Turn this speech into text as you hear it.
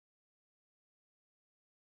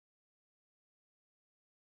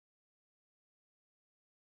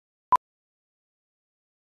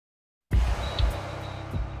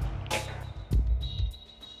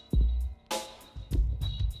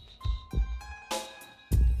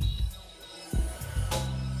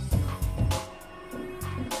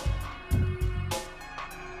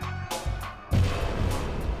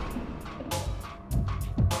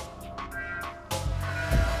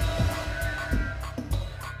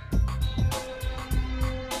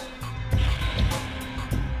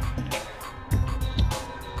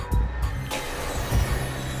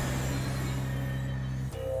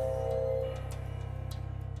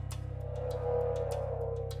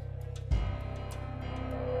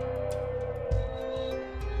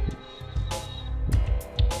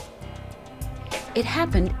It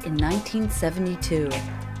happened in 1972.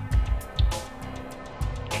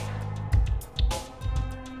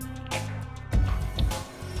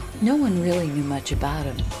 No one really knew much about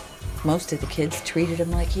him. Most of the kids treated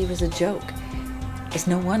him like he was a joke. It's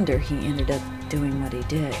no wonder he ended up doing what he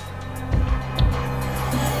did.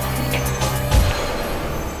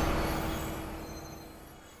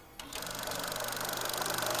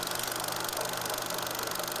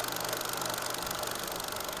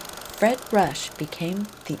 Fred Rush became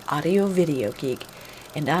the audio-video geek,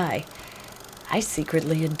 and I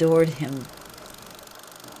secretly adored him.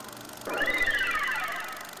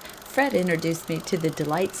 Fred introduced me to the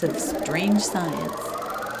delights of strange science.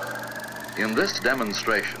 In this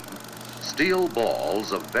demonstration, steel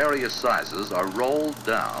balls of various sizes are rolled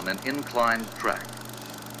down an inclined track.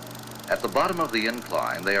 At the bottom of the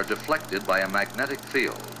incline, they are deflected by a magnetic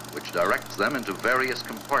field, which directs them into various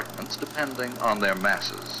compartments depending on their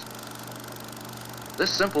masses. This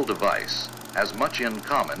simple device has much in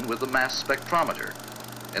common with the mass spectrometer,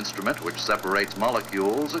 instrument which separates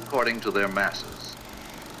molecules according to their masses.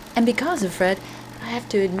 And because of Fred, I have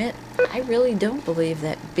to admit, I really don't believe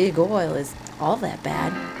that big oil is all that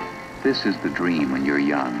bad. This is the dream when you're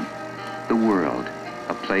young. The world,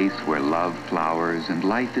 a place where love flowers and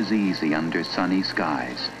life is easy under sunny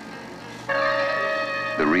skies.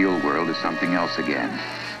 The real world is something else again.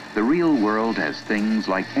 The real world has things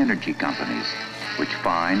like energy companies, which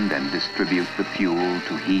find and distribute the fuel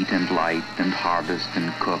to heat and light and harvest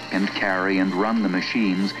and cook and carry and run the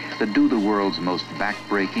machines that do the world's most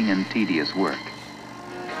backbreaking and tedious work.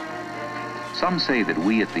 Some say that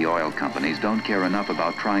we at the oil companies don't care enough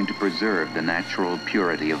about trying to preserve the natural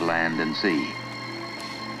purity of land and sea.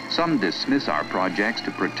 Some dismiss our projects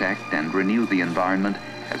to protect and renew the environment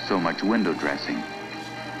as so much window dressing.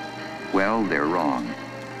 Well, they're wrong.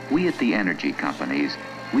 We at the energy companies,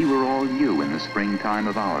 we were all you in the springtime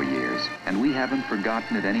of our years, and we haven't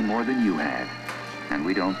forgotten it any more than you have. And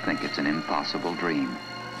we don't think it's an impossible dream.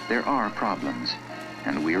 There are problems,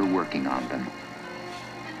 and we're working on them.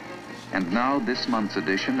 And now this month's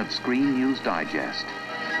edition of Screen News Digest.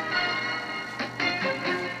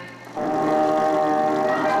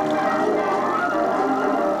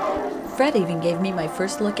 Fred even gave me my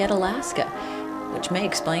first look at Alaska, which may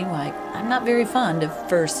explain why I'm not very fond of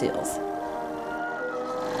fur seals.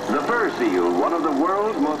 The fur seal, one of the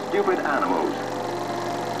world's most stupid animals.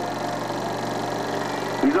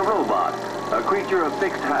 He's a robot, a creature of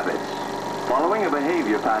fixed habits, following a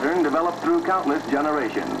behavior pattern developed through countless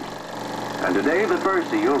generations. And today the fur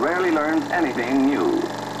seal rarely learns anything new.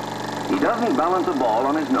 He doesn't balance a ball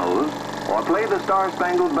on his nose or play the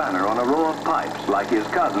Star-Spangled Banner on a row of pipes like his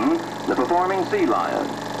cousin, the performing sea lion.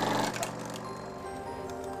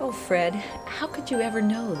 Oh, Fred, how could you ever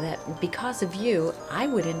know that because of you, I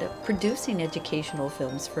would end up producing educational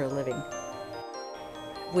films for a living?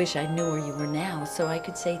 Wish I knew where you were now so I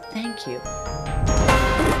could say thank you.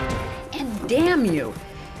 And damn you!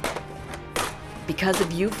 Because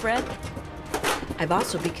of you, Fred, I've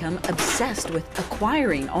also become obsessed with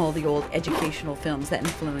acquiring all the old educational films that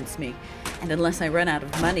influenced me. And unless I run out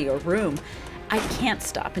of money or room, I can't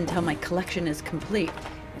stop until my collection is complete.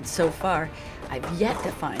 And so far, I've yet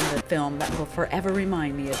to find the film that will forever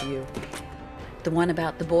remind me of you. The one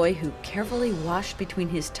about the boy who carefully washed between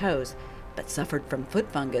his toes, but suffered from foot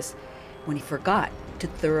fungus when he forgot to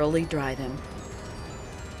thoroughly dry them.